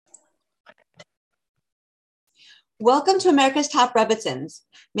Welcome to America's Top Rebbitzins.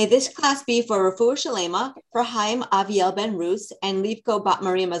 May this class be for Refuah Shalema, for Chaim Aviel Ben Rus, and Livko Bat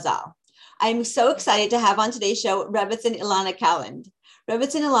Maria Mazal. I'm so excited to have on today's show Rebbitzin Ilana Cowland.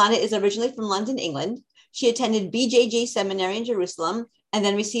 Rebbitzin Ilana is originally from London, England. She attended BJJ Seminary in Jerusalem and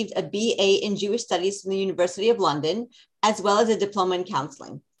then received a BA in Jewish Studies from the University of London, as well as a diploma in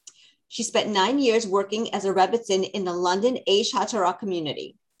counseling. She spent 9 years working as a Rebbitzin in the London Aish HaTorah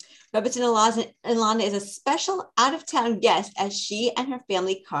community. Rebbitzin Ilana is a special out-of-town guest as she and her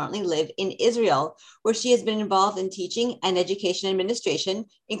family currently live in Israel, where she has been involved in teaching and education administration,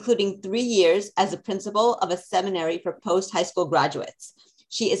 including 3 years as a principal of a seminary for post-high school graduates.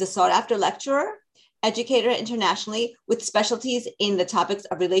 She is a sought-after lecturer, educator internationally with specialties in the topics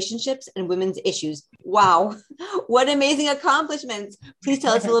of relationships and women's issues. Wow, what amazing accomplishments. Please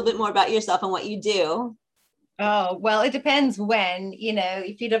tell us a little bit more about yourself and what you do. Oh, well, it depends when,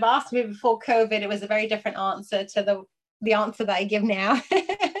 if you'd have asked me before COVID, it was a very different answer to the answer that I give now.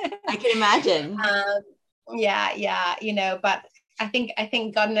 I can imagine. But I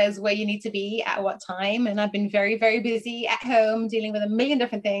think God knows where you need to be at what time. And I've been very, very busy at home dealing with a million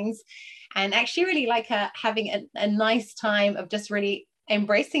different things, and actually really like having a nice time of just really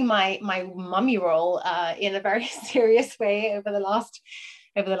embracing my mummy role in a very serious way over the last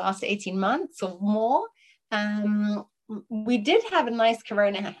 18 months or more. We did have a nice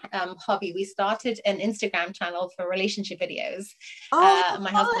Corona hobby. We started an Instagram channel for relationship videos.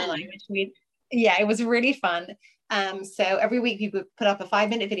 My husband and I, it was really fun. So every week we would put up a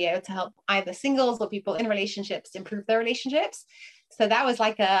 5-minute video to help either singles or people in relationships improve their relationships. So that was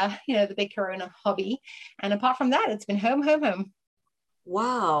like the big Corona hobby. And apart from that, it's been home.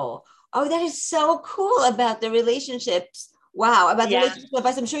 Wow. Oh, that is so cool about the relationships. Wow. About the relationship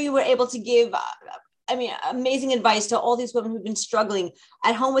advice. I'm sure you were able to give amazing advice to all these women who've been struggling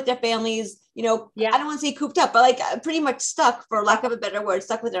at home with their families, I don't want to say cooped up, but like pretty much stuck, for lack of a better word,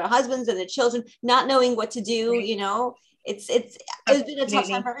 stuck with their husbands and their children, not knowing what to do. It's been a tough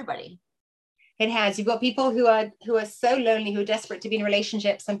time for everybody. It has. You've got people who are so lonely, who are desperate to be in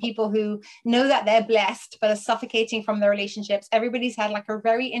relationships, and people who know that they're blessed but are suffocating from their relationships. Everybody's had like a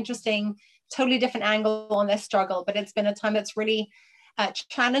very interesting, totally different angle on their struggle, but it's been a time that's really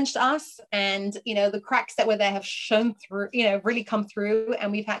challenged us, and the cracks that were there have shown through, really come through,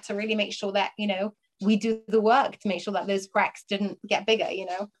 and we've had to really make sure that we do the work to make sure that those cracks didn't get bigger.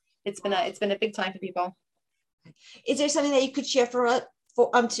 It's been a big time for people. Is there something that you could share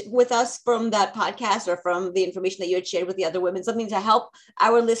with us from that podcast, or from the information that you had shared with the other women, something to help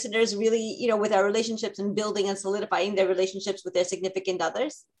our listeners really, with our relationships and building and solidifying their relationships with their significant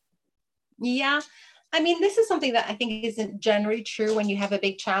others? Yeah. I mean, this is something that I think isn't generally true when you have a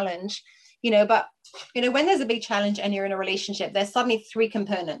big challenge, but, when there's a big challenge and you're in a relationship, there's suddenly 3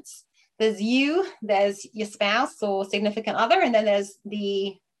 components. There's you, there's your spouse or significant other, and then there's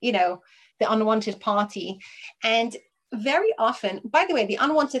the unwanted party. And very often, by the way, the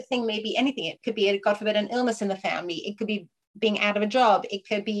unwanted thing may be anything. It could be, God forbid, an illness in the family. It could be being out of a job. It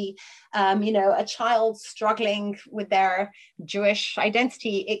could be, a child struggling with their Jewish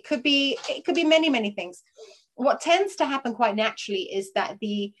identity. It could be many, many things. What tends to happen quite naturally is that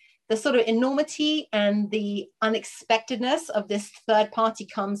the sort of enormity and the unexpectedness of this third party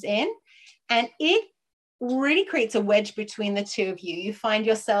comes in, and it really creates a wedge between the two of you. You find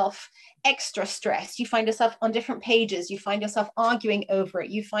yourself extra stressed. You find yourself on different pages. You find yourself arguing over it.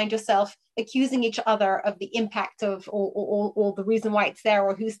 You find yourself accusing each other of the impact of or the reason why it's there,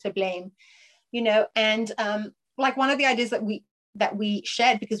 or who's to blame, and like one of the ideas that we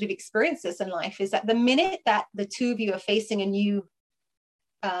shared, because we've experienced this in life, is that the minute that the two of you are facing a new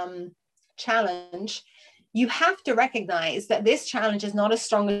challenge, you have to recognize that this challenge is not as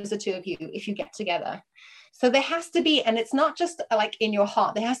strong as the two of you if you get together. So there has to be, and it's not just like in your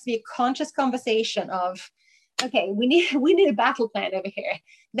heart, there has to be a conscious conversation of, okay, we need a battle plan over here.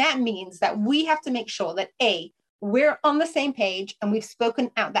 That means that we have to make sure that we're on the same page, and we've spoken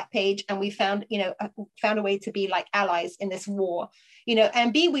out that page, and we found a way to be like allies in this war,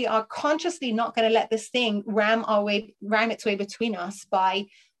 and B, we are consciously not going to let this thing ram its way between us by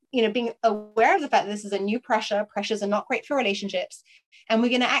being aware of the fact that this is a new pressure. Pressures are not great for relationships. And we're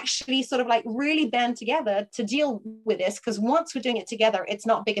going to actually sort of like really band together to deal with this, because once we're doing it together, it's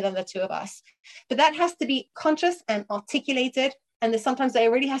not bigger than the two of us. But that has to be conscious and articulated. And sometimes there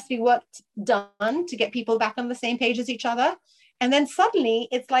really has to be work done to get people back on the same page as each other. And then suddenly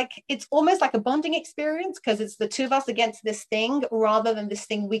it's almost like a bonding experience, because it's the two of us against this thing rather than this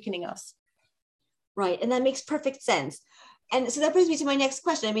thing weakening us. Right. And that makes perfect sense. And so that brings me to my next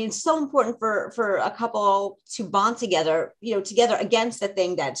question. I mean, it's so important for a couple to bond together, together against the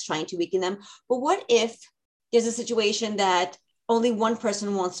thing that's trying to weaken them. But what if there's a situation that only one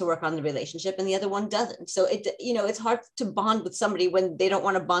person wants to work on the relationship and the other one doesn't. So it's hard to bond with somebody when they don't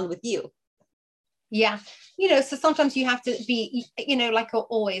want to bond with you. Yeah. So sometimes you have to be, like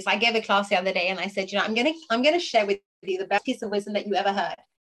always, I gave a class the other day and I said, I'm going to share with you the best piece of wisdom that you ever heard.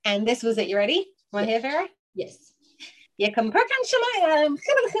 And this was it. You ready? Want to hear, Vera? Yes.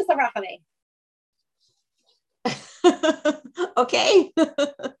 Okay.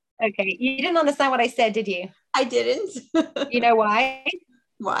 Okay. You didn't understand what I said, did you? I didn't. You know why?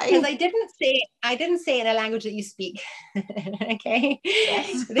 Why? Because I didn't say in a language that you speak. Okay.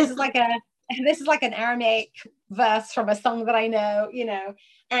 Yes. This is like an Aramaic verse from a song that I know,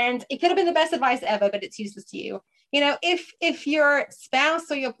 and it could have been the best advice ever, but it's useless to you. If your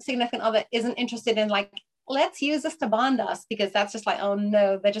spouse or your significant other isn't interested in, like, let's use this to bond us, because that's just like, oh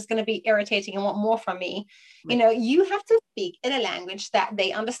no, they're just going to be irritating and want more from me. Right. You have to speak in a language that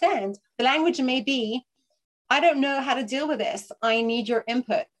they understand. The language may be, I don't know how to deal with this. I need your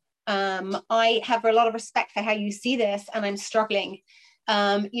input. I have a lot of respect for how you see this, and I'm struggling.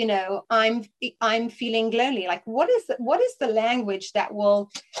 I'm feeling lonely. Like, what is the language that will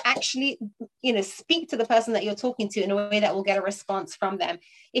actually, speak to the person that you're talking to in a way that will get a response from them?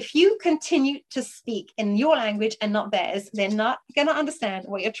 If you continue to speak in your language and not theirs, they're not going to understand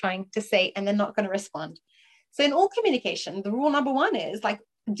what you're trying to say, and they're not going to respond. So in all communication, the rule number one is, like,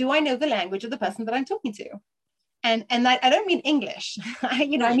 do I know the language of the person that I'm talking to? And that, I don't mean English, right.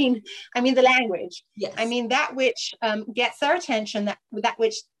 I mean the language. Yes. I mean that which gets their attention, that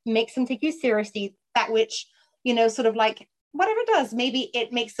which makes them take you seriously, that which, sort of like, whatever it does, maybe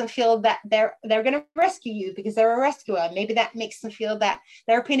it makes them feel that they're going to rescue you because they're a rescuer. Maybe that makes them feel that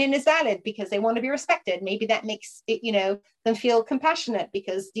their opinion is valid because they want to be respected. Maybe that makes it, them feel compassionate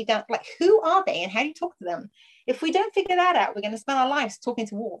because you don't, like, who are they and how do you talk to them? If we don't figure that out, we're going to spend our lives talking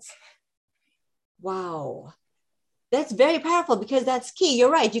to walls. Wow. That's very powerful, because that's key. You're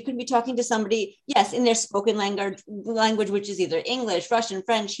right. You could be talking to somebody, yes, in their spoken language, which is either English, Russian,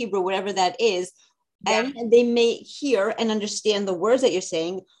 French, Hebrew, whatever that is. Yeah. And they may hear and understand the words that you're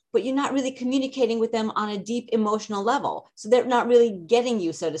saying, but you're not really communicating with them on a deep emotional level. So they're not really getting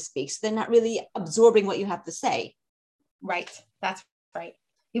you, so to speak. So they're not really absorbing what you have to say. Right. That's right.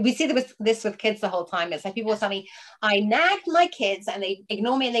 We see this with kids the whole time. It's like, people will tell me, I nag my kids and they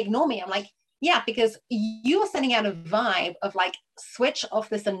ignore me and they ignore me. I'm like, yeah, because you're sending out a vibe of, like, switch off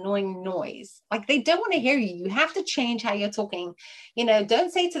this annoying noise. Like, they don't want to hear you. You have to change how you're talking.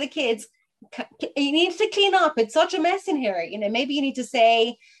 Don't say to the kids, you need to clean up. It's such a mess in here. Maybe you need to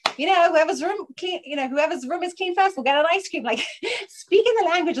say, whoever's room is clean first will get an ice cream. Like, speak in the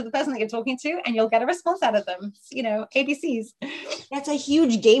language of the person that you're talking to, and you'll get a response out of them. ABCs. That's a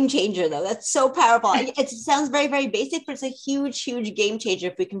huge game changer, though. That's so powerful. It sounds very, very basic, but it's a huge, huge game changer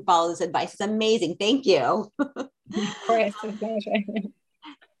if we can follow this advice. It's amazing. Thank you. Of course.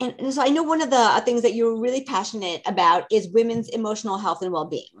 And so I know one of the things that you're really passionate about is women's emotional health and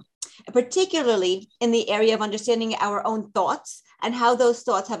well-being, particularly in the area of understanding our own thoughts and how those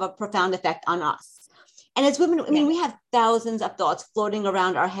thoughts have a profound effect on us. And as women, I mean, we have thousands of thoughts floating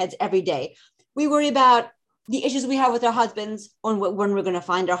around our heads every day. We worry about the issues we have with our husbands, or when we're going to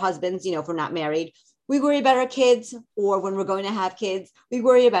find our husbands, if we're not married. We worry about our kids, or when we're going to have kids. We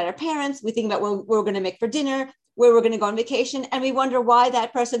worry about our parents. We think about what we're going to make for dinner, where we're going to go on vacation, and we wonder why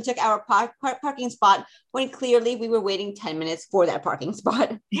that person took our parking spot when clearly we were waiting 10 minutes for that parking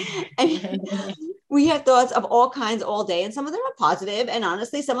spot. And we have thoughts of all kinds all day, and some of them are positive, and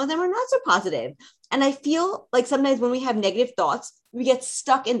honestly, some of them are not so positive. And I feel like sometimes when we have negative thoughts, we get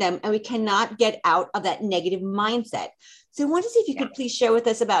stuck in them and we cannot get out of that negative mindset. So I want to see if you could please share with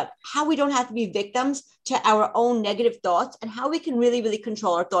us about how we don't have to be victims to our own negative thoughts, and how we can really, really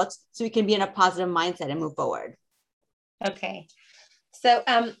control our thoughts so we can be in a positive mindset and move forward. Okay. So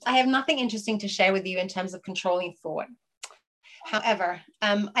I have nothing interesting to share with you in terms of controlling thought. However,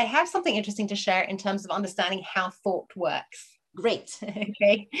 I have something interesting to share in terms of understanding how thought works. Great.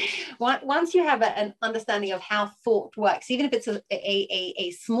 Okay. Once you have an understanding of how thought works, even if it's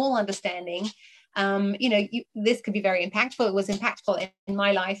a small understanding, this could be very impactful. It was impactful in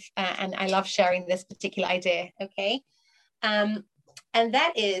my life, and I love sharing this particular idea. Okay. And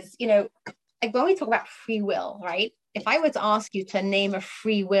that is, like, when we talk about free will, right? If I were to ask you to name a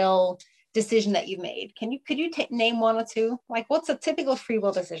free will decision that you've made, could you name one or two? Like, what's a typical free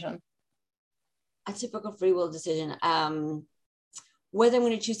will decision? A typical free will decision. Whether I'm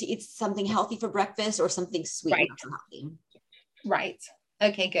going to choose to eat something healthy for breakfast or something sweet, right. Not so healthy. Right.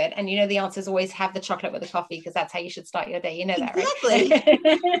 Okay, good. And the answer is always have the chocolate with the coffee, because that's how you should start your day. That, exactly. Right?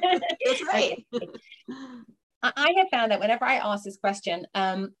 That's right. Okay. I have found that whenever I ask this question,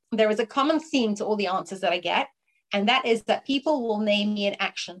 there is a common theme to all the answers that I get, and that is that people will name me an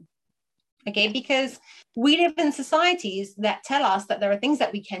action. Okay, because we live in societies that tell us that there are things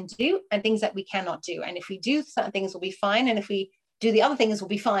that we can do and things that we cannot do. And if we do certain things, we'll be fine. And if we do the other things, we'll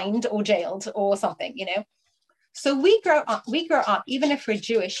be fined or jailed or something, you know. So we grow up, even if we're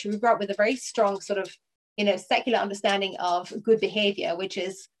Jewish, we grow up with a very strong sort of, you know, secular understanding of good behavior, which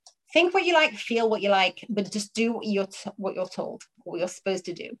is think what you like, feel what you like, but just do what you're told, what you're supposed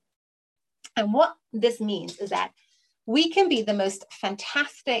to do. And what this means is that we can be the most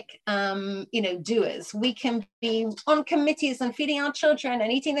fantastic, you know, doers. We can be on committees and feeding our children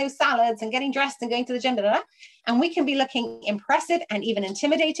and eating those salads and getting dressed and going to the gym, and we can be looking impressive and even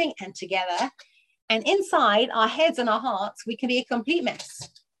intimidating and together. And inside our heads and our hearts, we can be a complete mess.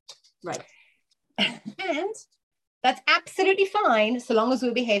 Right. And that's absolutely fine so long as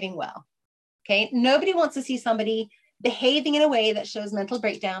we're behaving well. Okay. Nobody wants to see somebody behaving in a way that shows mental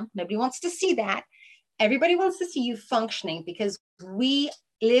breakdown. Nobody wants to see that. Everybody wants to see you functioning, because we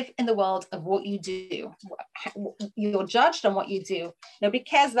live in the world of what you do. You're judged on what you do. Nobody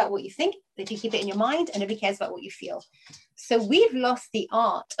cares about what you think, if you keep it in your mind, and nobody cares about what you feel. So we've lost the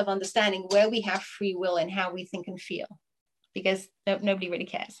art of understanding where we have free will and how we think and feel, because nobody really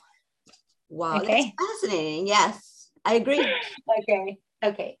cares. Wow, okay. That's fascinating. Yes, I agree.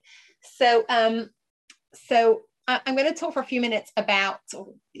 Okay. So I'm going to talk for a few minutes about,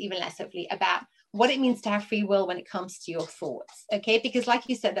 or even less hopefully, about what it means to have free will when it comes to your thoughts. Okay, because like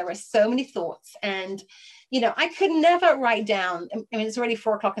you said, there are so many thoughts, and you know, I could never write down, I mean, it's already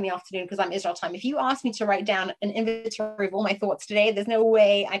 4:00 in the afternoon because I'm Israel time. If you asked me to write down an inventory of all my thoughts today, there's no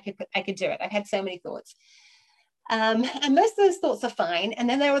way I could do it. I've had so many thoughts. And most of those thoughts are fine. And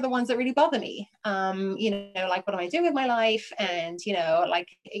then there are the ones that really bother me. You know, like, what am I doing with my life? And, you know, like,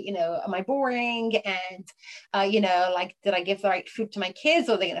 you know, am I boring? And, you know, like, did I give the right food to my kids?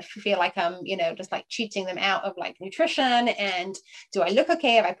 Or are they going to feel like I'm, you know, just like cheating them out of like nutrition? And do I look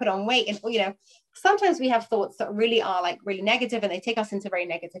okay? Have I put on weight? And, you know, sometimes we have thoughts that really are like really negative, and they take us into very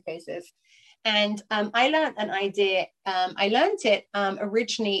negative places. And I learned an idea. I learned it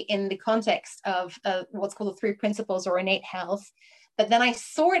originally in the context of what's called the 3 principles or innate health. But then I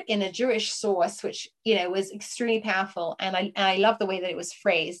saw it in a Jewish source, which, you know, was extremely powerful. And I love the way that it was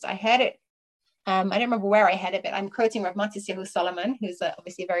phrased. I heard it. I don't remember where I had it, but I'm quoting Rav Matisyahu Solomon, who's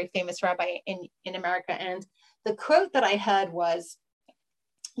obviously a very famous rabbi in America. And the quote that I heard was,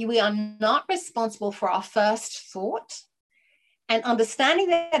 "We are not responsible for our first thought. And understanding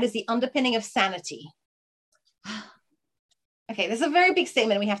that is the underpinning of sanity." Okay, this is a very big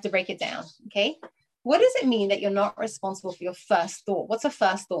statement, and we have to break it down. Okay, what does it mean that you're not responsible for your first thought? What's a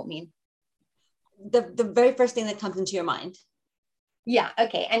first thought mean? The very first thing that comes into your mind. Yeah,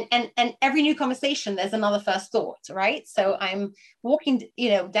 okay. And every new conversation, there's another first thought, right? So I'm walking, you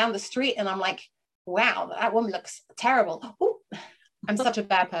know, down the street, and I'm like, wow, that woman looks terrible. Ooh, I'm such a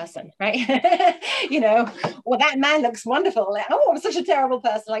bad person, right? You know, well, that man looks wonderful. Oh, I'm such a terrible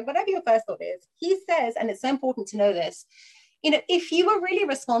person. Like, whatever your first thought is, he says, and it's so important to know this, you know, if you were really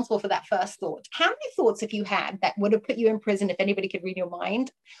responsible for that first thought, how many thoughts have you had that would have put you in prison if anybody could read your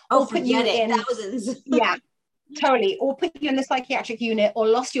mind? Oh, put you in thousands. Yeah, totally. Or put you in a psychiatric unit, or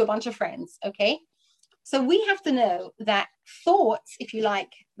lost you a bunch of friends. Okay. So we have to know that thoughts, if you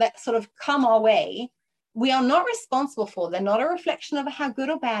like, that sort of come our way, we are not responsible for. They're not a reflection of how good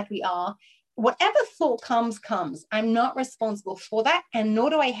or bad we are. Whatever thought comes. I'm not responsible for that. And nor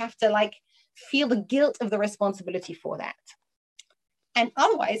do I have to like feel the guilt of the responsibility for that. And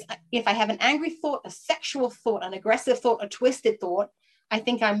otherwise, if I have an angry thought, a sexual thought, an aggressive thought, a twisted thought, I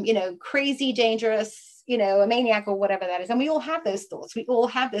think I'm, you know, crazy, dangerous, you know, a maniac or whatever that is. And we all have those thoughts. We all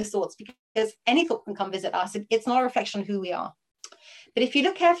have those thoughts because any thought can come visit us. It's not a reflection of who we are. But if you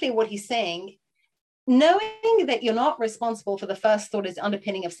look carefully at what he's saying, knowing that you're not responsible for the first thought is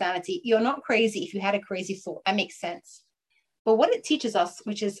underpinning of sanity. You're not crazy if you had a crazy thought. That makes sense. But what it teaches us,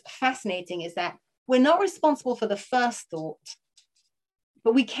 which is fascinating, is that we're not responsible for the first thought,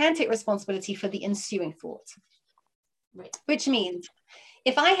 but we can take responsibility for the ensuing thought. Right. Which means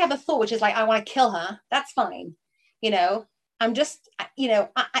if I have a thought, which is like, I want to kill her, that's fine. You know, I'm just, you know,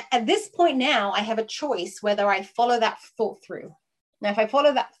 at this point now, I have a choice whether I follow that thought through. Now, if I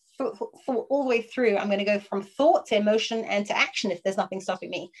follow that thought all the way through, I'm going to go from thought to emotion and to action if there's nothing stopping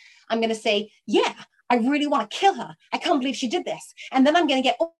me. I'm going to say, yeah, I really want to kill her. I can't believe she did this. And then I'm going to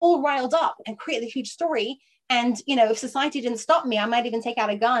get all riled up and create the huge story. And, you know, if society didn't stop me, I might even take out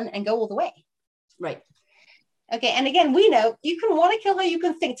a gun and go all the way. Right. Okay. And again, we know you can want to kill her. You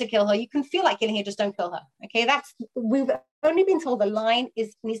can think to kill her. You can feel like killing her. Just don't kill her. Okay. We've only been told the line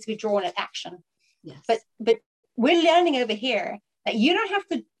needs to be drawn at action. Yes. But we're learning over here that you don't have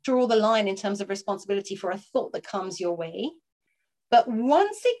to draw the line in terms of responsibility for a thought that comes your way. But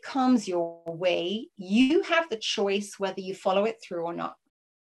once it comes your way, you have the choice whether you follow it through or not.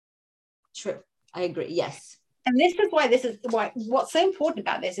 True. I agree. Yes. And this is why what's so important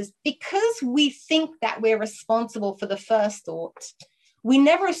about this is because we think that we're responsible for the first thought, we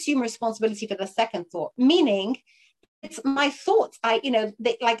never assume responsibility for the second thought, meaning it's my thoughts.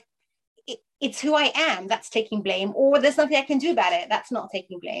 It's who I am that's taking blame, or there's nothing I can do about it. That's not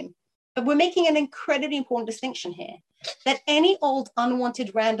taking blame. But we're making an incredibly important distinction here, that any old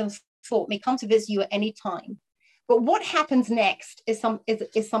unwanted random thought may come to visit you at any time. But what happens next is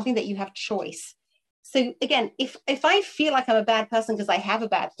something that you have choice. So again, if I feel like I'm a bad person because I have a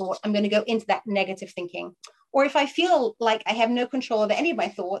bad thought, I'm going to go into that negative thinking. Or if I feel like I have no control over any of my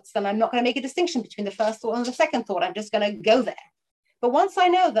thoughts, then I'm not going to make a distinction between the first thought and the second thought. I'm just going to go there. But once I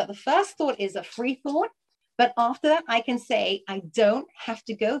know that the first thought is a free thought, but after that, I can say, I don't have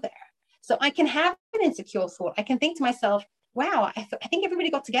to go there. So I can have an insecure thought. I can think to myself, wow, I think everybody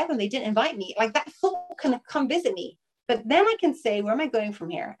got together and they didn't invite me. Like that thought can come visit me. But then I can say, where am I going from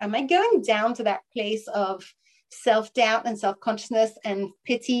here? Am I going down to that place of self-doubt and self-consciousness and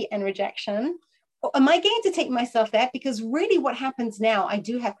pity and rejection? Or am I going to take myself there? Because really what happens now, I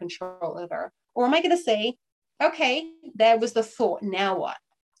do have control over. Or am I going to say, okay, there was the thought, now what?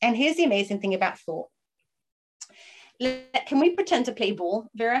 And here's the amazing thing about thought. Can we pretend to play ball,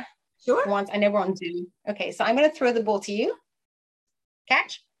 Vera? Sure. Once, I know we're on Zoom. Okay, so I'm going to throw the ball to you.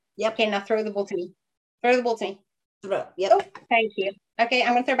 Catch? Yep. Okay, now throw the ball to me. Throw the ball to me. Throw. Yep. Oh, thank you. Okay,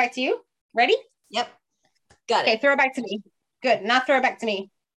 I'm going to throw it back to you. Ready? Yep. Got it. Okay, throw it back to me. Good. Now throw it back to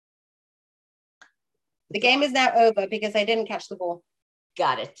me. The game is now over because I didn't catch the ball.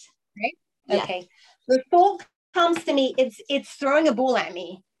 Got it. Right? Yeah. Okay. The thought comes to me. It's throwing a ball at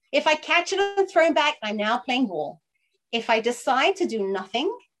me. If I catch it and throw it back, I'm now playing ball. If I decide to do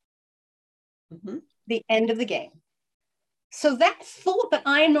nothing, the end of the game. So that thought that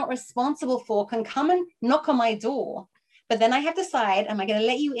I am not responsible for can come and knock on my door. But then I have to decide, am I going to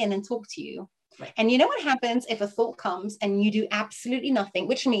let you in and talk to you? Right. And you know what happens if a thought comes and you do absolutely nothing,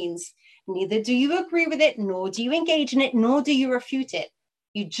 which means neither do you agree with it, nor do you engage in it, nor do you refute it.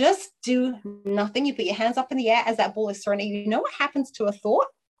 You just do nothing. You put your hands up in the air as that ball is thrown at you. You know what happens to a thought?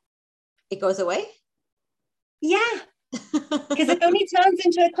 It goes away? Yeah. Because it only turns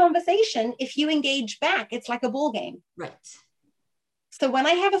into a conversation if you engage back. It's like a ball game. Right. So when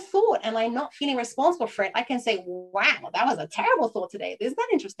I have a thought and I'm not feeling responsible for it, I can say, wow, that was a terrible thought today. Isn't that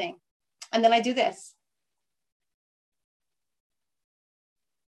interesting? And then I do this.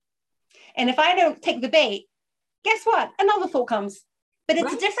 And if I don't take the bait, guess what? Another thought comes, but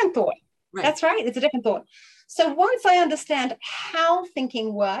it's a different thought. Right. That's right. It's a different thought. So once I understand how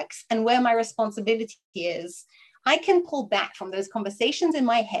thinking works and where my responsibility is, I can pull back from those conversations in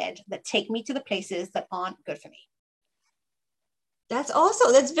my head that take me to the places that aren't good for me. That's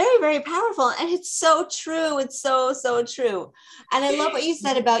very, very powerful. And it's so true. It's so, so true. And I love what you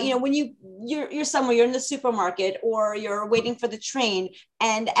said about, when you're somewhere, you're in the supermarket or you're waiting for the train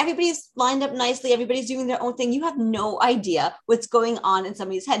and everybody's lined up nicely. Everybody's doing their own thing. You have no idea what's going on in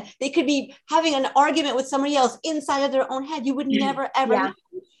somebody's head. They could be having an argument with somebody else inside of their own head. You would never, ever know.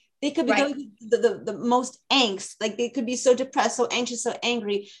 They could be going through the most angst, like they could be so depressed, so anxious, so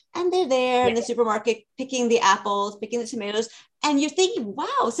angry. And they're there in the supermarket, picking the apples, picking the tomatoes. And you're thinking,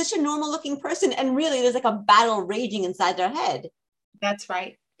 wow, such a normal looking person. And really there's like a battle raging inside their head. That's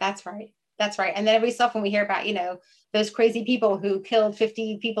right. That's right. That's right. And then every so often we hear about, those crazy people who killed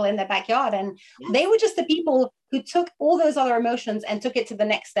 50 people in their backyard. And they were just the people who took all those other emotions and took it to the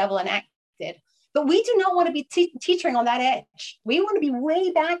next level and acted. But we do not want to be teetering on that edge. We want to be way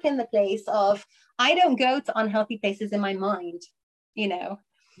back in the place of, I don't go to unhealthy places in my mind,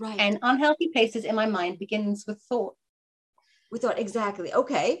 Right. And unhealthy places in my mind begins with thought. We thought, exactly.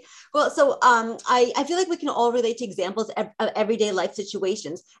 Okay. Well, so I feel like we can all relate to examples of everyday life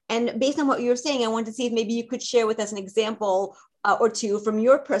situations. And based on what you were saying, I wanted to see if maybe you could share with us an example or two from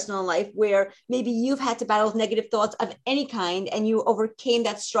your personal life where maybe you've had to battle with negative thoughts of any kind and you overcame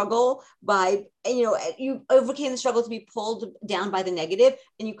that struggle by, you overcame the struggle to be pulled down by the negative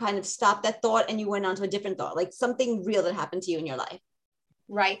and you kind of stopped that thought and you went on to a different thought, like something real that happened to you in your life.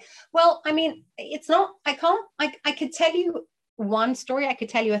 Right. Well, I mean, it's not, I could tell you one story, I could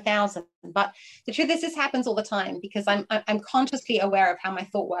tell you 1,000, but the truth is this happens all the time because I'm consciously aware of how my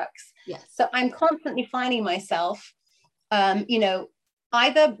thought works. Yes. So I'm constantly finding myself,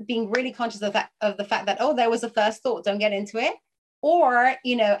 either being really conscious of the fact that, oh, there was a first thought, don't get into it. or,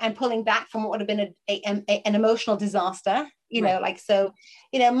 and pulling back from what would have been an emotional disaster, Right. like, so,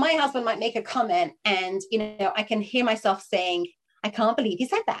 my husband might make a comment and, I can hear myself saying, I can't believe he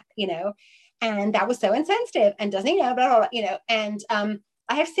said that, and that was so insensitive, and doesn't he know, blah, blah, blah, and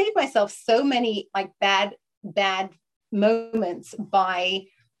I have saved myself so many like bad moments by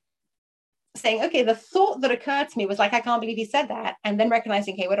saying, okay, the thought that occurred to me was like, I can't believe he said that. And then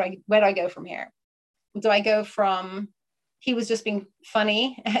recognizing, okay, where do I go from here? Do I go from, he was just being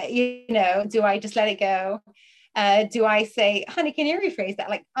funny, do I just let it go? Do I say, honey, can you rephrase that?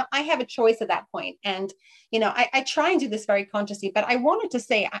 Like, I have a choice at that point. And, I try and do this very consciously, but I wanted to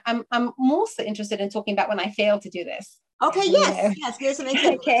say, I'm more so interested in talking about when I fail to do this. Okay. Yes. Yes. Give us some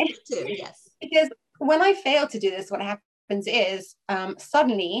examples. Okay. Too. Yes. Because when I fail to do this, what happens is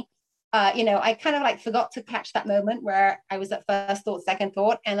suddenly, I kind of like forgot to catch that moment where I was at first thought, second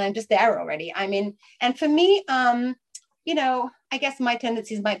thought, and I'm just there already. I mean, and for me, I guess my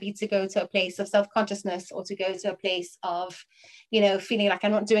tendencies might be to go to a place of self-consciousness, or to go to a place of, feeling like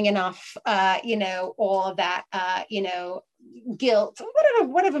I'm not doing enough, or that, guilt,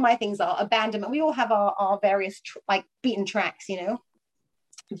 whatever my things are, abandonment. We all have our various like beaten tracks,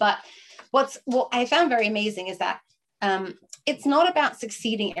 but what I found very amazing is that it's not about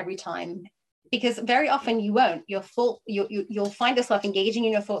succeeding every time, because very often you won't. You'll find yourself engaging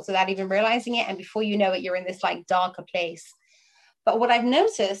in your thoughts without even realizing it, and before you know it, you're in this like darker place. But what I've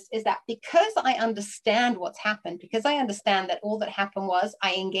noticed is that because I understand what's happened, because I understand that all that happened was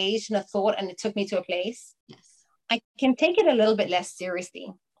I engaged in a thought and it took me to a place, yes, I can take it a little bit less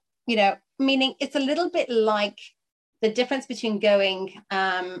seriously, meaning it's a little bit like the difference between going,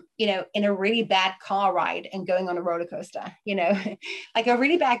 in a really bad car ride and going on a roller coaster, like a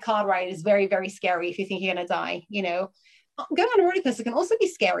really bad car ride is very, very scary if you think you're going to die, going on a roller coaster can also be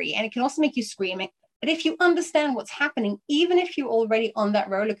scary, and it can also make you scream. But if you understand what's happening, even if you're already on that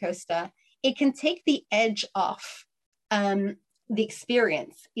roller coaster, it can take the edge off the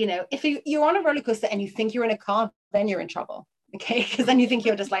experience. If you're on a roller coaster and you think you're in a car, then you're in trouble. Okay, because then you think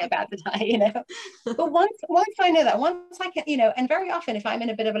you're just like about to die, But once I know that, once I can, and very often if I'm in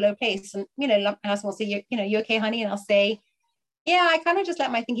a bit of a low place, and my husband will say, you okay, honey? And I'll say, yeah, I kind of just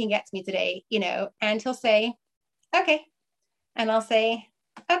let my thinking get to me today, and he'll say, okay. And I'll say,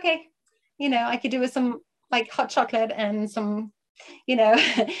 okay, I could do with some like hot chocolate and some,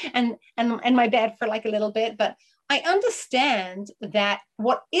 and my bed for like a little bit. But I understand that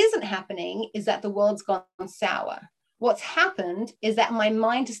what isn't happening is that the world's gone sour. What's happened is that my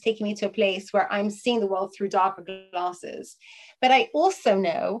mind is taking me to a place where I'm seeing the world through darker glasses. But I also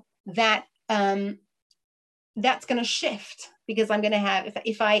know that that's going to shift, because I'm going to have,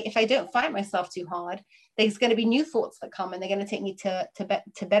 if I don't fight myself too hard, there's going to be new thoughts that come, and they're going to take me to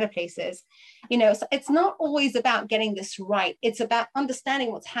better places. So it's not always about getting this right. It's about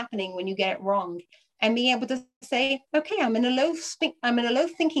understanding what's happening when you get it wrong, and being able to say, okay, I'm in a low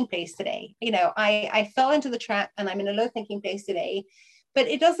thinking place today. I fell into the trap and I'm in a low thinking place today. But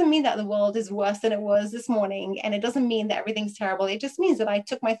it doesn't mean that the world is worse than it was this morning. And it doesn't mean that everything's terrible. It just means that I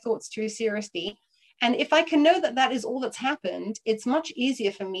took my thoughts too seriously. And if I can know that that is all that's happened, it's much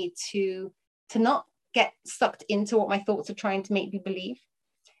easier for me to not get sucked into what my thoughts are trying to make me believe,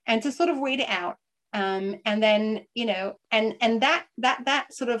 and to sort of wait it out. And then, and that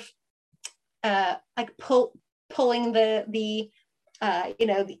sort of like pulling the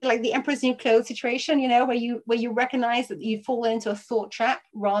like the Emperor's New Clothes situation, where you recognize that you fall into a thought trap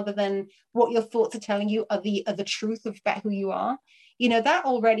rather than what your thoughts are telling you are the truth about who you are. That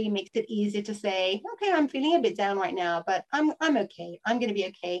already makes it easier to say, okay, I'm feeling a bit down right now, but I'm okay. I'm going to be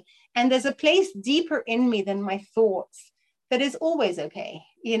okay. And there's a place deeper in me than my thoughts that is always okay.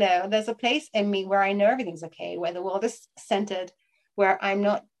 There's a place in me where I know everything's okay, where the world is centered, where I'm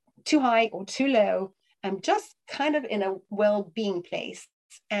not too high or too low. I'm just kind of in a well-being place.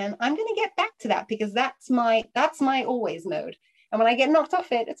 And I'm going to get back to that, because that's my always mode. And when I get knocked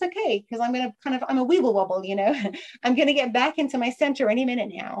off it, it's okay, because I'm a weeble wobble, I'm going to get back into my center any minute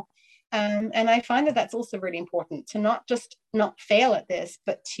now. And I find that that's also really important, to not just not fail at this,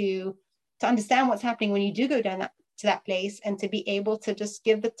 but to understand what's happening when you do go down to that place, and to be able to just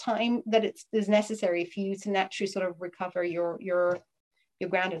give the time that is necessary for you to naturally sort of recover your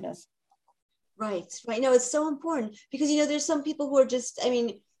groundedness. Right. No, it's so important, because, there's some people who are just,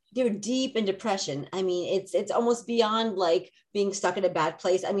 they're deep in depression. It's almost beyond like being stuck in a bad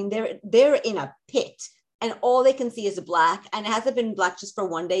place. They're in a pit, and all they can see is black. And it hasn't been black just for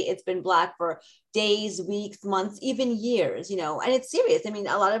one day. It's been black for days, weeks, months, even years, and it's serious.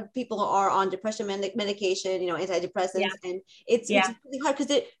 A lot of people are on depression medication, antidepressants, Yeah. and it's really hard,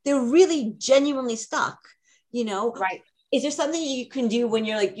 because they're really genuinely stuck, Right. Is there something you can do when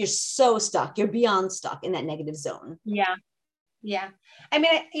you're like, you're so stuck, you're beyond stuck in that negative zone? Yeah. Yeah. I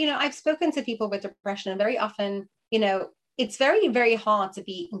mean, I've spoken to people with depression, and very often, it's very, very hard to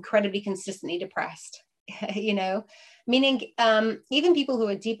be incredibly consistently depressed, meaning even people who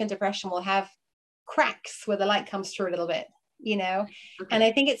are deep in depression will have cracks where the light comes through a little bit, Okay. and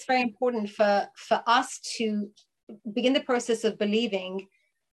I think it's very important for us to begin the process of believing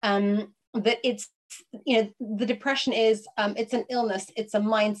that it's, the depression is, it's an illness, it's a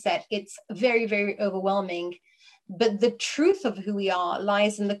mindset, it's very, very overwhelming. But the truth of who we are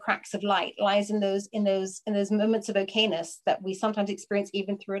lies in the cracks of light, lies in those moments of okayness that we sometimes experience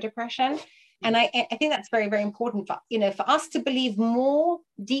even through a depression. And I think that's very, very important for us to believe more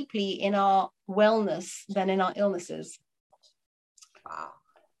deeply in our wellness than in our illnesses. Wow.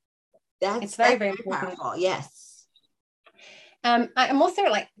 It's very, That's very very important. powerful. Yes. I'm also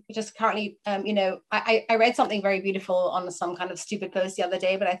like just currently, I read something very beautiful on some kind of stupid post the other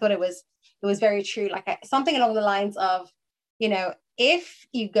day, but I thought it was very true. Like something along the lines of, if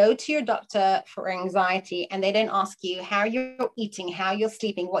you go to your doctor for anxiety and they don't ask you how you're eating, how you're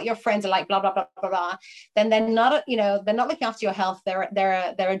sleeping, what your friends are like, blah, blah, blah, blah, blah, then they're not, they're not looking after your health.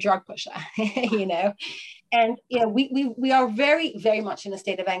 They're a drug pusher, And, we are very, very much in a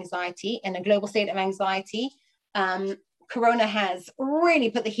state of anxiety, and a global state of anxiety. Corona has really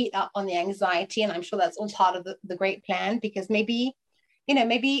put the heat up on the anxiety, and I'm sure that's all part of the great plan, because maybe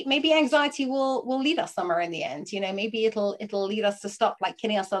anxiety will lead us somewhere in the end. Maybe it'll lead us to stop like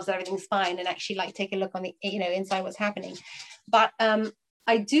kidding ourselves that everything's fine and actually like take a look on the inside what's happening. But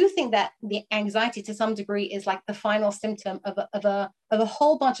I do think that the anxiety to some degree is like the final symptom of a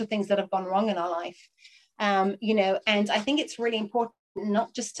whole bunch of things that have gone wrong in our life. And I think it's really important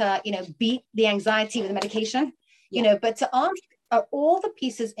not just to beat the anxiety with medication, but to ask, are all the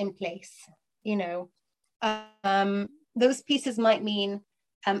pieces in place? Those pieces might mean,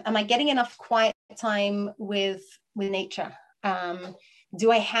 am I getting enough quiet time with nature? Do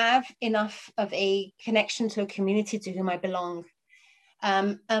I have enough of a connection to a community to whom I belong?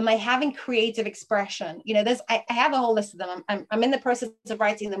 Am I having creative expression? I have a whole list of them. I'm in the process of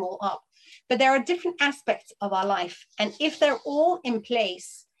writing them all up, but there are different aspects of our life. And if they're all in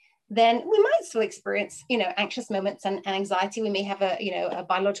place, then we might still experience, anxious moments and anxiety. We may have a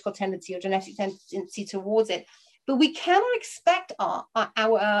biological tendency or genetic tendency towards it, but we cannot expect our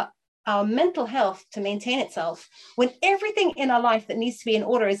mental health to maintain itself when everything in our life that needs to be in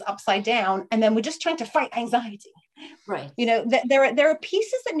order is upside down, and then we're just trying to fight anxiety. Right. There are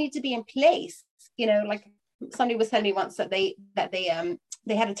pieces that need to be in place. Like somebody was telling me once that they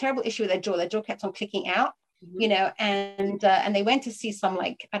had a terrible issue with their jaw. Their jaw kept on clicking out. And they went to see some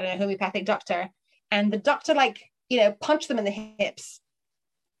homeopathic doctor, and the doctor punched them in the hips.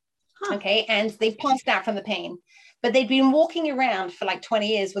 Huh. Okay, and they passed out from the pain, but they'd been walking around for like 20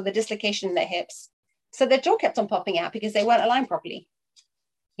 years with a dislocation in their hips, so their jaw kept on popping out because they weren't aligned properly.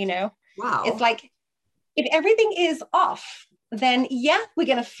 Wow. It's like, if everything is off, then we're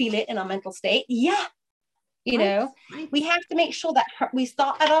going to feel it in our mental state. Right. We have to make sure that we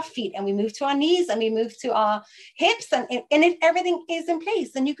start at our feet and we move to our knees and we move to our hips, and if everything is in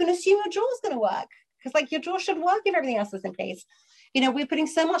place, then you can assume your jaw is going to work, because your jaw should work if everything else is in place. We're putting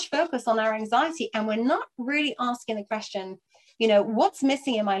so much focus on our anxiety, and we're not really asking the question, what's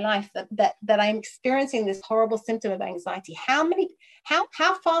missing in my life that I'm experiencing this horrible symptom of anxiety? How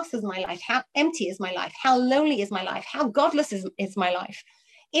fast is my life? How empty is my life? How lonely is my life? How godless is my life?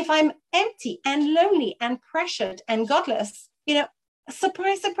 If I'm empty and lonely and pressured and godless,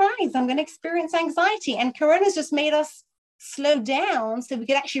 surprise, surprise, I'm going to experience anxiety. And Corona's just made us slow down so we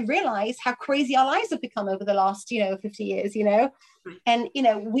could actually realize how crazy our lives have become over the last, 50 years, and,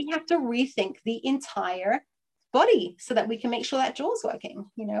 we have to rethink the entire body so that we can make sure that jaw's working,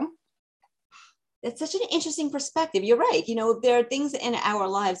 It's such an interesting perspective. You're right. There are things in our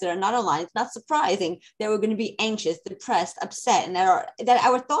lives that are not aligned. It's not surprising that we're going to be anxious, depressed, upset, and that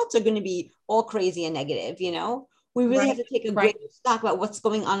our thoughts are going to be all crazy and negative. We really have to take a great stock about what's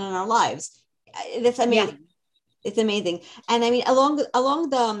going on in our lives. That's amazing. Yeah. It's amazing. And I mean, along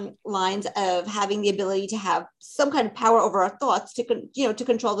the lines of having the ability to have some kind of power over our thoughts to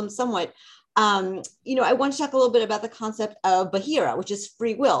control them somewhat. I want to talk a little bit about the concept of Bahira, which is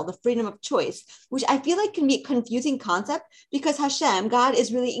free will, the freedom of choice, which I feel like can be a confusing concept because Hashem, God,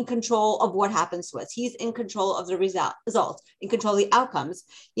 is really in control of what happens to us. He's in control of the results, in control of the outcomes,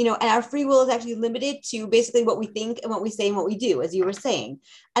 and our free will is actually limited to basically what we think and what we say and what we do, as you were saying.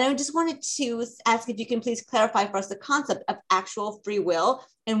 And I just wanted to ask if you can please clarify for us the concept of actual free will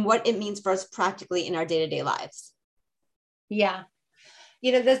and what it means for us practically in our day-to-day lives. Yeah.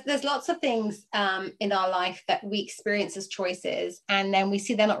 there's lots of things in our life that we experience as choices, and then we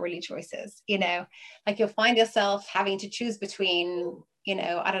see they're not really choices. Like you'll find yourself having to choose between,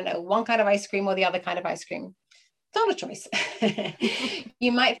 I don't know, one kind of ice cream or the other kind of ice cream. It's not a choice.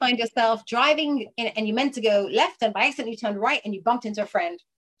 You might find yourself driving and you meant to go left, and by accident you turned right and you bumped into a friend.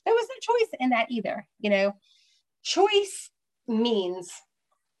 There was no choice in that either. Choice means,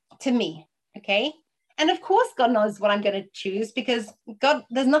 to me, okay, and of course God knows what I'm going to choose, because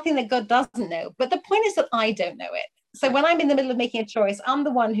there's nothing that God doesn't know, but the point is that I don't know it. So when I'm in the middle of making a choice, I'm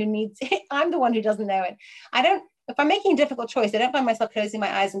the one who doesn't know it. If I'm making a difficult choice, I don't find myself closing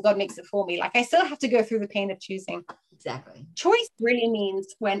my eyes and God makes it for me. Like, I still have to go through the pain of choosing. Exactly. Choice really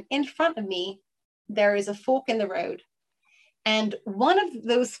means when in front of me there is a fork in the road, and one of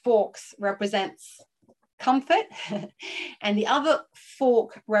those forks represents comfort and the other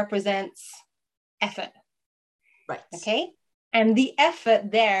fork represents effort. Right. Okay. And the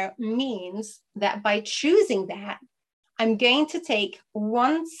effort there means that by choosing that, I'm going to take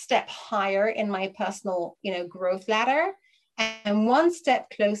one step higher in my personal, growth ladder, and one step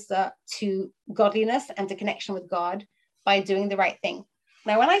closer to godliness and to connection with God by doing the right thing.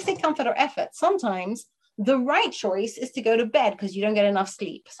 Now, when I say comfort or effort, sometimes the right choice is to go to bed because you don't get enough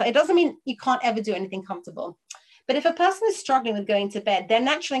sleep. So it doesn't mean you can't ever do anything comfortable. But if a person is struggling with going to bed, their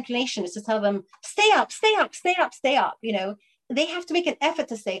natural inclination is to tell them, stay up, stay up, stay up, stay up. They have to make an effort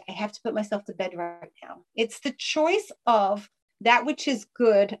to say, I have to put myself to bed right now. It's the choice of that which is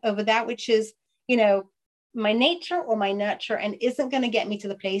good over that which is, my nature or my nurture, and isn't going to get me to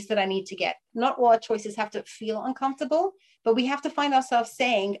the place that I need to get. Not all our choices have to feel uncomfortable, but we have to find ourselves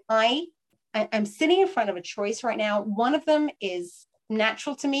saying, I'm sitting in front of a choice right now. One of them is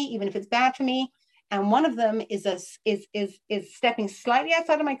natural to me, even if it's bad for me. And one of them is stepping slightly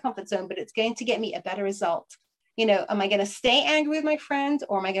outside of my comfort zone, but it's going to get me a better result. Am I going to stay angry with my friend,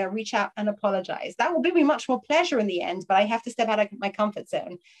 or am I going to reach out and apologize? That will bring me much more pleasure in the end, but I have to step out of my comfort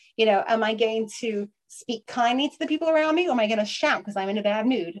zone. Am I going to speak kindly to the people around me, or am I going to shout because I'm in a bad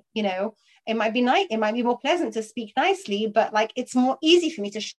mood? It might be nice. It might be more pleasant to speak nicely, but it's more easy for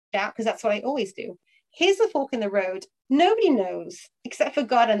me to shout because that's what I always do. Here's the fork in the road. Nobody knows except for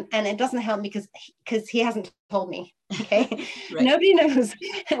God, and it doesn't help me because he hasn't told me. Okay. Right. Nobody knows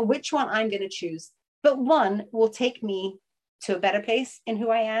which one I'm going to choose, but one will take me to a better place in who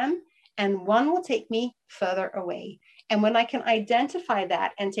I am, and one will take me further away. And when I can identify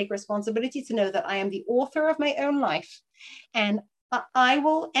that and take responsibility to know that I am the author of my own life, and I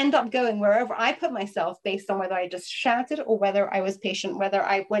will end up going wherever I put myself based on whether I just shouted or whether I was patient, whether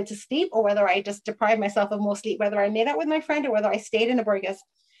I went to sleep or whether I just deprived myself of more sleep, whether I made out with my friend or whether I stayed in a burgers.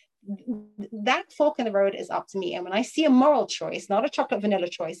 That fork in the road is up to me. And when I see a moral choice, not a chocolate vanilla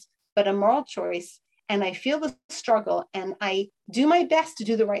choice, but a moral choice, and I feel the struggle and I do my best to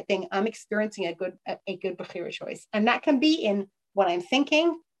do the right thing, I'm experiencing a good Bechira choice. And that can be in what I'm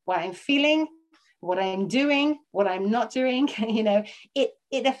thinking, what I'm feeling, what I'm doing, what I'm not doing.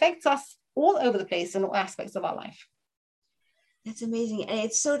 It affects us all over the place in all aspects of our life. That's amazing. And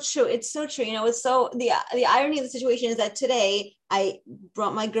it's so true. It's so true. It's so the irony of the situation is that today I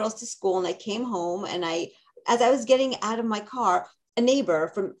brought my girls to school and I came home, and as I was getting out of my car, a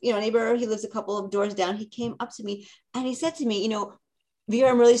neighbor, he lives a couple of doors down. He came up to me and he said to me, Vera,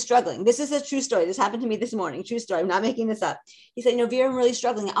 I'm really struggling. This is a true story. This happened to me this morning. True story. I'm not making this up. He said, Vera, I'm really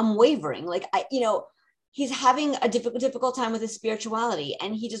struggling. I'm wavering. He's having a difficult time with his spirituality.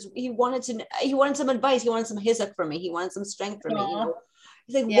 And he wanted some advice. He wanted some hizuk from me. He wanted some strength from me.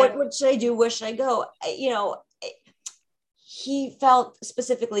 He's like, yeah. What should I do? Where should I go? He felt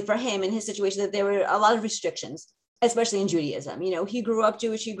specifically for him in his situation that there were a lot of restrictions, especially in Judaism. He grew up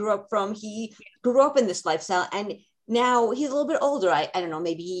Jewish. He grew up in this lifestyle, and now he's a little bit older. I don't know,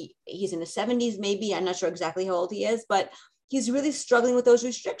 maybe he's in his 70s, maybe. I'm not sure exactly how old he is, but he's really struggling with those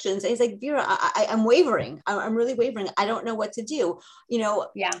restrictions. And he's like, Vera, I'm wavering. I'm really wavering. I don't know what to do.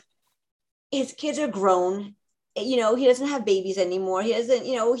 Yeah. His kids are grown. He doesn't have babies anymore. He doesn't,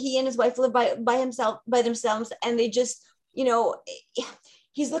 he and his wife live by themselves. And they just,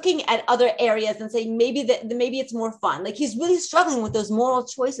 he's looking at other areas and saying, maybe it's more fun. Like, he's really struggling with those moral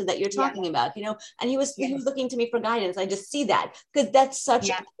choices that you're talking about, and he was looking to me for guidance. I just see that because that's such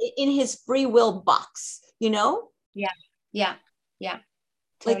in his free will box, Yeah.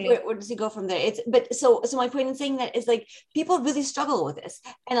 Totally. Like, where does he go from there? So my point in saying that is, like, people really struggle with this.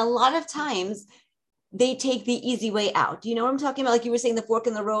 And a lot of times they take the easy way out. You know what I'm talking about? Like you were saying, the fork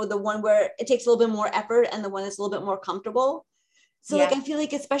in the road, the one where it takes a little bit more effort and the one that's a little bit more comfortable. So like, I feel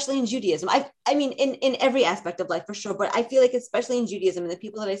like, especially in Judaism, I mean, in every aspect of life for sure, but I feel like especially in Judaism and the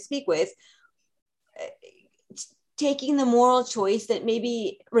people that I speak with, taking the moral choice that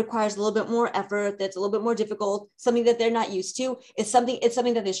maybe requires a little bit more effort, that's a little bit more difficult, something that they're not used to. It's something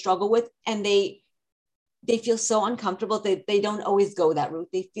that they struggle with, and they feel so uncomfortable that they don't always go that route.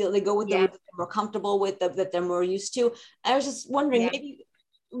 They go with the route that they're more comfortable with, that they're more used to. I was just wondering,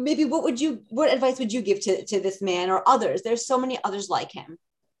 maybe what advice would you give to this man or others? There's so many others like him.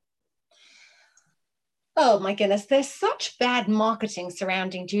 Oh my goodness, there's such bad marketing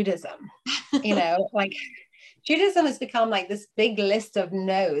surrounding Judaism. Like Judaism has become like this big list of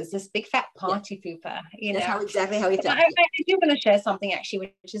no's, this big fat party pooper. That's exactly how he felt. I do want to share something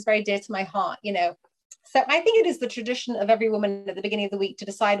actually, which is very dear to my heart. So I think it is the tradition of every woman at the beginning of the week to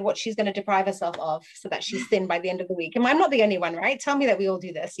decide what she's going to deprive herself of so that she's thin by the end of the week. And I'm not the only one, right? Tell me that we all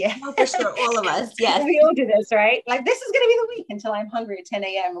do this. Yeah. No, for sure. All of us. Yes. We all do this, right? Like, this is going to be the week until I'm hungry at 10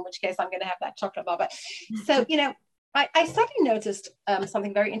 a.m., in which case I'm going to have that chocolate bar. But so, I suddenly noticed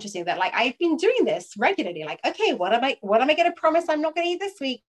something very interesting, that like I've been doing this regularly. Like, okay, what am I going to promise I'm not going to eat this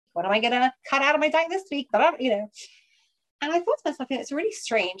week? What am I going to cut out of my diet this week? But and I thought to myself, it's really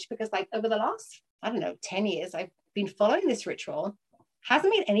strange because like over the last, 10 years, I've been following this ritual.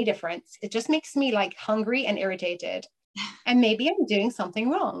 Hasn't made any difference. It just makes me like hungry and irritated. And maybe I'm doing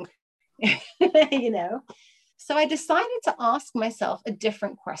something wrong, So I decided to ask myself a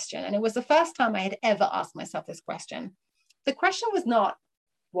different question. And it was the first time I had ever asked myself this question. The question was not,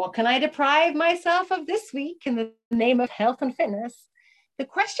 what can I deprive myself of this week in the name of health and fitness? The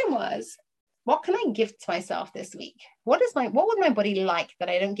question was, what can I give to myself this week? What would my body like that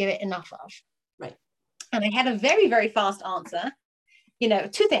I don't give it enough of? Right. And I had a very, very fast answer.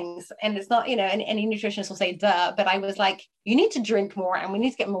 Two things, and it's not, any nutritionist will say, duh, but I was like, you need to drink more and we need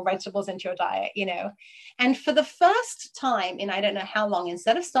to get more vegetables into your diet, And for the first time in I don't know how long,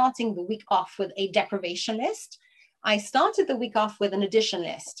 instead of starting the week off with a deprivation list, I started the week off with an addition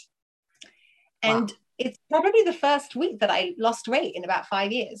list. And It's probably the first week that I lost weight in about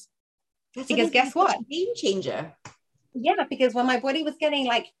 5 years. Because guess what? Game changer. Yeah, because when my body was getting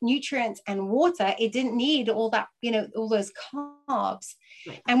like nutrients and water, it didn't need all that, all those carbs.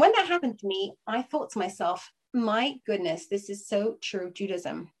 Right. And when that happened to me, I thought to myself, my goodness, this is so true of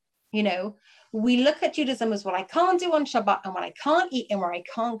Judaism. We look at Judaism as what I can't do on Shabbat and what I can't eat and where I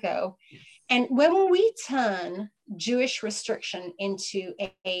can't go. And when we turn Jewish restriction into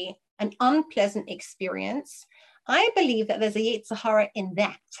an unpleasant experience, I believe that there's a Yetzer Hara in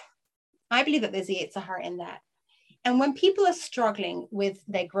that. And when people are struggling with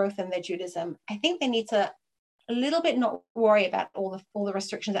their growth and their Judaism, I think they need to a little bit not worry about all the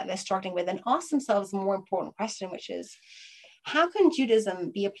restrictions that they're struggling with and ask themselves a more important question, which is, how can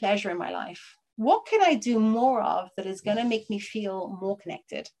Judaism be a pleasure in my life? What can I do more of that is going to make me feel more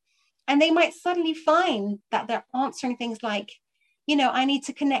connected? And they might suddenly find that they're answering things like, I need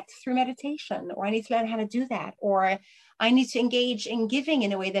to connect through meditation, or I need to learn how to do that, or I need to engage in giving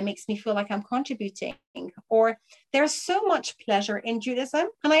in a way that makes me feel like I'm contributing, or there's so much pleasure in Judaism.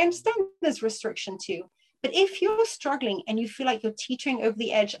 And I understand there's restriction too. But if you're struggling and you feel like you're teetering over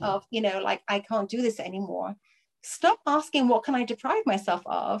the edge of, like, I can't do this anymore, stop asking, what can I deprive myself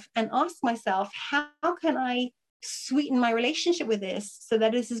of? And ask myself, how can I sweeten my relationship with this so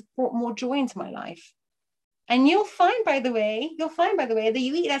that this has brought more joy into my life? And you'll find, by the way, that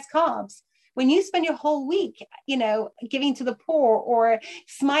you eat less carbs. When you spend your whole week, giving to the poor or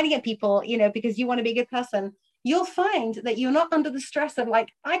smiling at people, because you want to be a good person, you'll find that you're not under the stress of like,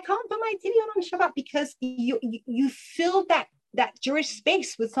 I can't put my TV on Shabbat, because you filled that Jewish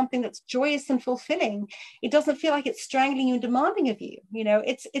space with something that's joyous and fulfilling. It doesn't feel like it's strangling you and demanding of you.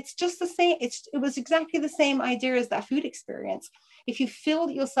 It's just the same. It was exactly the same idea as that food experience. If you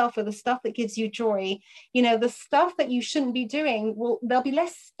fill yourself with the stuff that gives you joy, the stuff that you shouldn't be doing, there'll be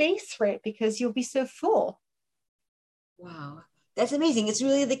less space for it because you'll be so full. Wow. That's amazing. It's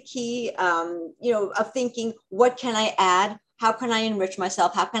really the key, of thinking, what can I add? How can I enrich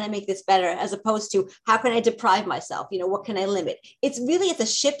myself? How can I make this better? As opposed to, how can I deprive myself? What can I limit? It's a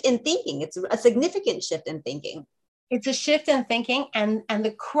shift in thinking. It's a significant shift in thinking. It's a shift in thinking. And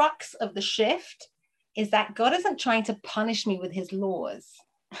the crux of the shift is that God isn't trying to punish me with his laws.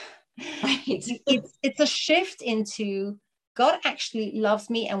 Right. It's a shift into, God actually loves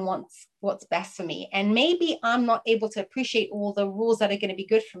me and wants what's best for me. And maybe I'm not able to appreciate all the rules that are going to be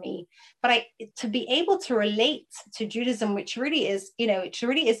good for me, but to be able to relate to Judaism, which really is,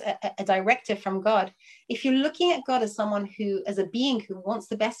 a directive from God. If you're looking at God as someone as a being who wants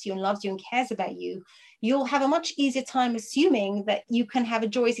the best for you and loves you and cares about you, you'll have a much easier time assuming that you can have a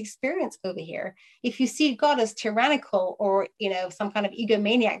joyous experience over here. If you see God as tyrannical or, some kind of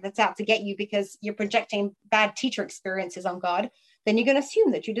egomaniac that's out to get you because you're projecting bad teacher experiences on God, then you're going to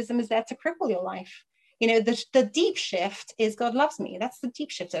assume that Judaism is there to cripple your life. You know, the deep shift is God loves me. That's the deep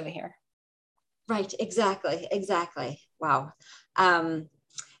shift over here. Right. Exactly. Wow. And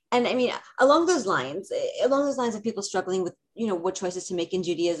I mean, along those lines of people struggling with, what choices to make in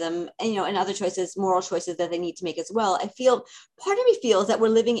Judaism, and other choices, moral choices that they need to make as well. Part of me feels that we're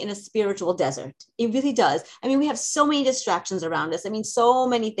living in a spiritual desert. It really does. I mean, we have so many distractions around us. I mean, so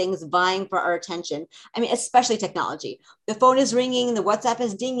many things vying for our attention. I mean, especially technology. The phone is ringing, the WhatsApp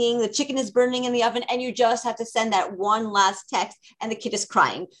is dinging, the chicken is burning in the oven, and you just have to send that one last text and the kid is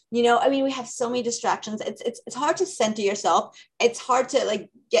crying. I mean, we have so many distractions. It's hard to center yourself. It's hard to like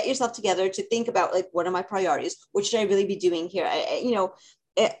get yourself together to think about like, what are my priorities? What should I really be doing here?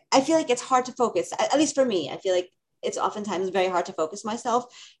 I feel like it's hard to focus, at least for me. I feel like it's oftentimes very hard to focus myself.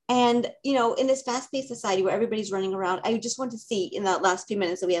 And, in this fast-paced society where everybody's running around, I just want to see in the last few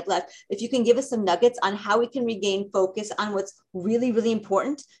minutes that we have left, if you can give us some nuggets on how we can regain focus on what's really, really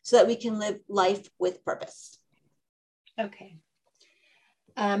important so that we can live life with purpose. Okay.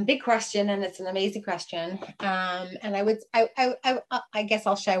 Big question, and it's an amazing question. And I guess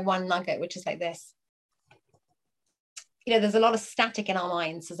I'll share one nugget, which is like this. There's a lot of static in our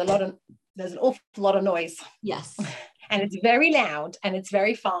minds. There's an awful lot of noise. Yes. And it's very loud and it's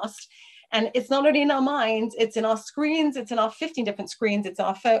very fast. And it's not only in our minds, it's in our screens, it's in our 15 different screens, it's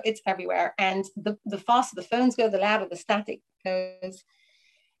our phone, it's everywhere. And the faster the phones go, the louder the static goes.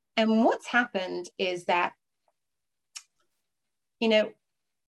 And what's happened is that,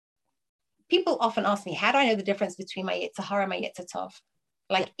 people often ask me, how do I know the difference between my Yetzer Hara and my Yetzer Tov?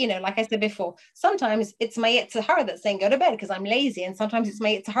 Like, like I said before, sometimes it's my Yetzer Hara that's saying go to bed because I'm lazy. And sometimes it's my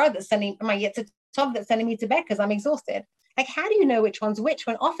Yetzer Hara that's sending my Yetzer Tov that's sending me to bed because I'm exhausted. Like, how do you know which one's which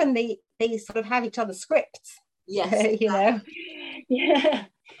when often they sort of have each other's scripts? Yes. Yeah.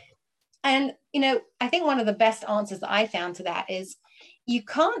 And, I think one of the best answers that I found to that is you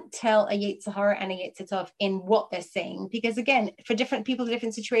can't tell a Yetzer Hara and a Yetzer Tov in what they're saying, because again, for different people,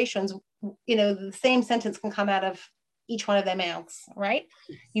 different situations, the same sentence can come out of each one of their mouths, right?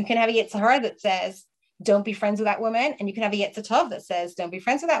 You can have a Yetzer Hara that says, don't be friends with that woman. And you can have a Yetzer Tov that says, don't be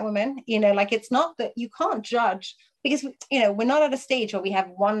friends with that woman. Like, it's not that you can't judge, because, we're not at a stage where we have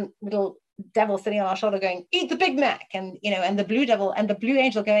one little devil sitting on our shoulder going, eat the Big Mac. And, and the blue devil and the blue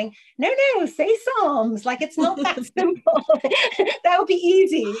angel going, no, say Psalms. Like, it's not that simple. That would be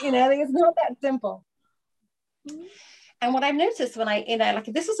easy. It's not that simple. And what I've noticed when like,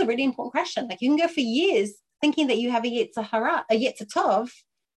 this is a really important question. Like, you can go for years thinking that you have a Yetzer Hara, a Yetzer Tov,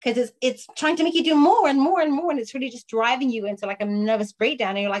 because it's trying to make you do more and more and more, and it's really just driving you into like a nervous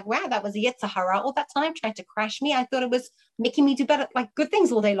breakdown. And you're like, wow, that was a Yetzer Hara all that time trying to crash me. I thought it was making me do better, like good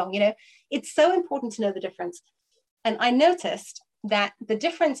things all day long. It's so important to know the difference. And I noticed that the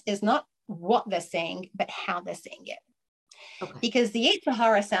difference is not what they're saying, but how they're saying it. Okay. Because the Yetzer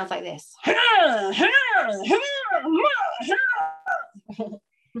Hara sounds like this.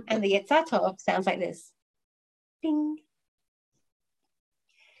 And the Yetzer Tov sounds like this. Ding.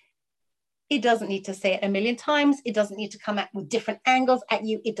 It doesn't need to say it a million times. It doesn't need to come at with different angles at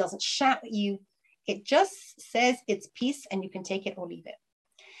you. It doesn't shout at you. It just says its piece, and you can take it or leave it.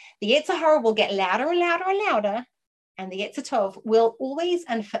 The Yetzer Hara will get louder and louder and louder, and the Yetzer Tov will always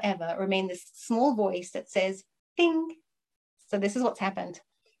and forever remain this small voice that says, ding. So this is what's happened.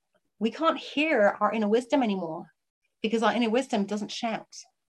 We can't hear our inner wisdom anymore because our inner wisdom doesn't shout.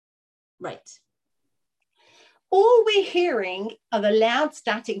 Right. All we're hearing are the loud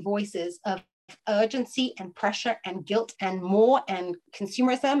static voices of urgency and pressure and guilt and more and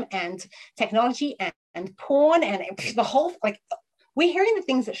consumerism and technology and porn and the whole, like, we're hearing the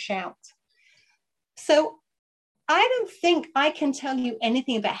things that shout. So I don't think I can tell you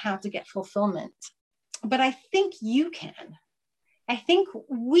anything about how to get fulfillment, but I think you can. I think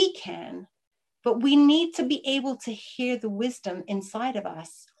we can, but we need to be able to hear the wisdom inside of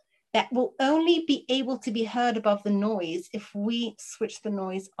us that will only be able to be heard above the noise if we switch the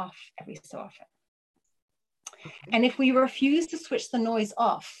noise off every so often. Okay. And if we refuse to switch the noise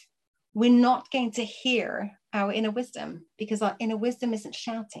off, we're not going to hear our inner wisdom, because our inner wisdom isn't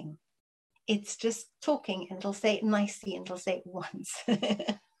shouting. It's just talking, and it'll say it nicely, and it'll say it once.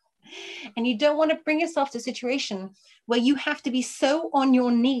 And you don't want to bring yourself to a situation where you have to be so on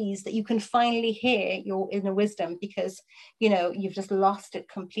your knees that you can finally hear your inner wisdom, because, you've just lost it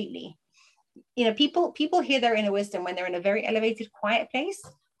completely. People hear their inner wisdom when they're in a very elevated, quiet place,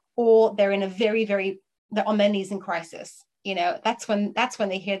 or they're in a very, very, they're on their knees in crisis. That's when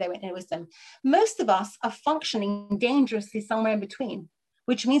they hear their inner wisdom. Most of us are functioning dangerously somewhere in between,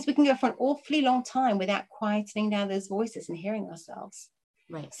 which means we can go for an awfully long time without quietening down those voices and hearing ourselves.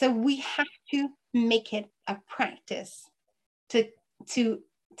 Right. So we have to make it a practice to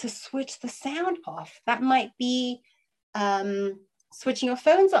to switch the sound off. That might be switching your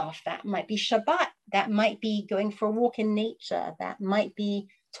phones off. That might be Shabbat. That might be going for a walk in nature. That might be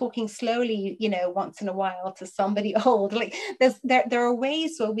talking slowly, once in a while to somebody old. Like there are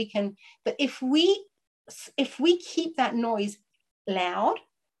ways where we can, but if we keep that noise loud,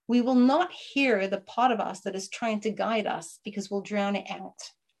 we will not hear the part of us that is trying to guide us, because we'll drown it out.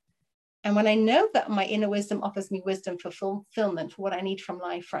 And when I know that my inner wisdom offers me wisdom for fulfillment, for what I need from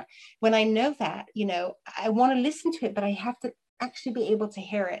life, when I know that, I want to listen to it, but I have to actually be able to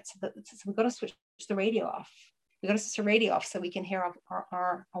hear it. So we've got to switch the radio off. We've got to switch the radio off so we can hear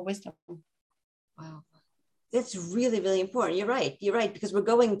our wisdom. Wow. That's really, really important. You're right. Because we're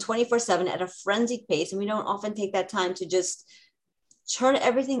going 24/7 at a frenzied pace, and we don't often take that time to just turn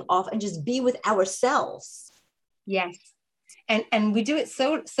everything off and just be with ourselves. Yes. And we do it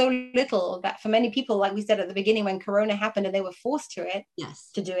so little that for many people, like we said at the beginning, when Corona happened and they were forced to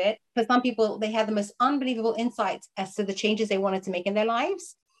do it, for some people, they had the most unbelievable insights as to the changes they wanted to make in their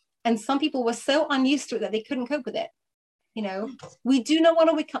lives. And some people were so unused to it that they couldn't cope with it. We do not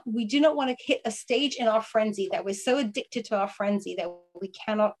want to hit a stage in our frenzy that we're so addicted to our frenzy that we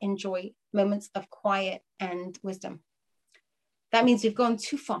cannot enjoy moments of quiet and wisdom. That means we've gone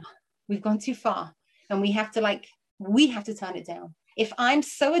too far. And we have to turn it down. If I'm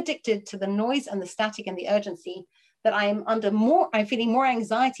so addicted to the noise and the static and the urgency that I'm feeling more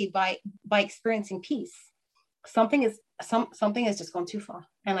anxiety by experiencing peace, something has just gone too far.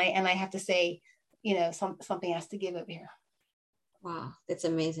 And I have to say, something has to give over here. Wow, that's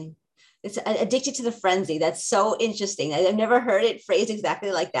amazing. It's addicted to the frenzy. That's so interesting. I've never heard it phrased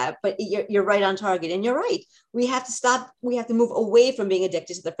exactly like that, but you're right on target. And you're right. We have to stop. We have to move away from being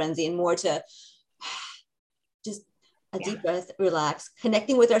addicted to the frenzy and more to just a deep breath, relax,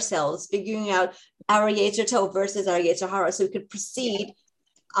 connecting with ourselves, figuring out our Yetzer Tov versus our Yetzer Hara, so we could proceed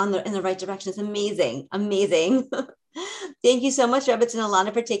in the right direction. It's amazing. Thank you so much, Rebbetzin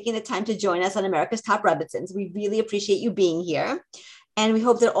Ilana, for taking the time to join us on America's Top Rebbetzins. We really appreciate you being here. And we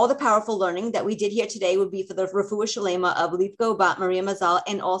hope that all the powerful learning that we did here today would be for the Refuah Shalema of Lipko Bat Maria Mazal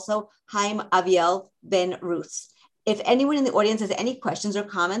and also Chaim Aviel Ben Ruth. If anyone in the audience has any questions or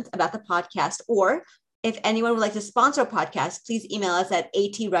comments about the podcast, or if anyone would like to sponsor a podcast, please email us at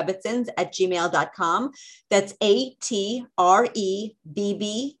atrebetzins@gmail.com. That's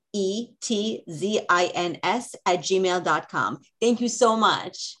atrebetzins@gmail.com. Thank you so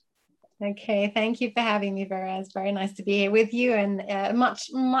much. Okay, thank you for having me, Vera. It's very nice to be here with you, and much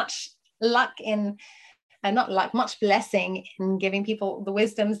luck much blessing in giving people the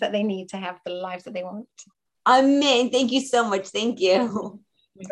wisdoms that they need to have the lives that they want. Amen. Thank you so much. Thank you.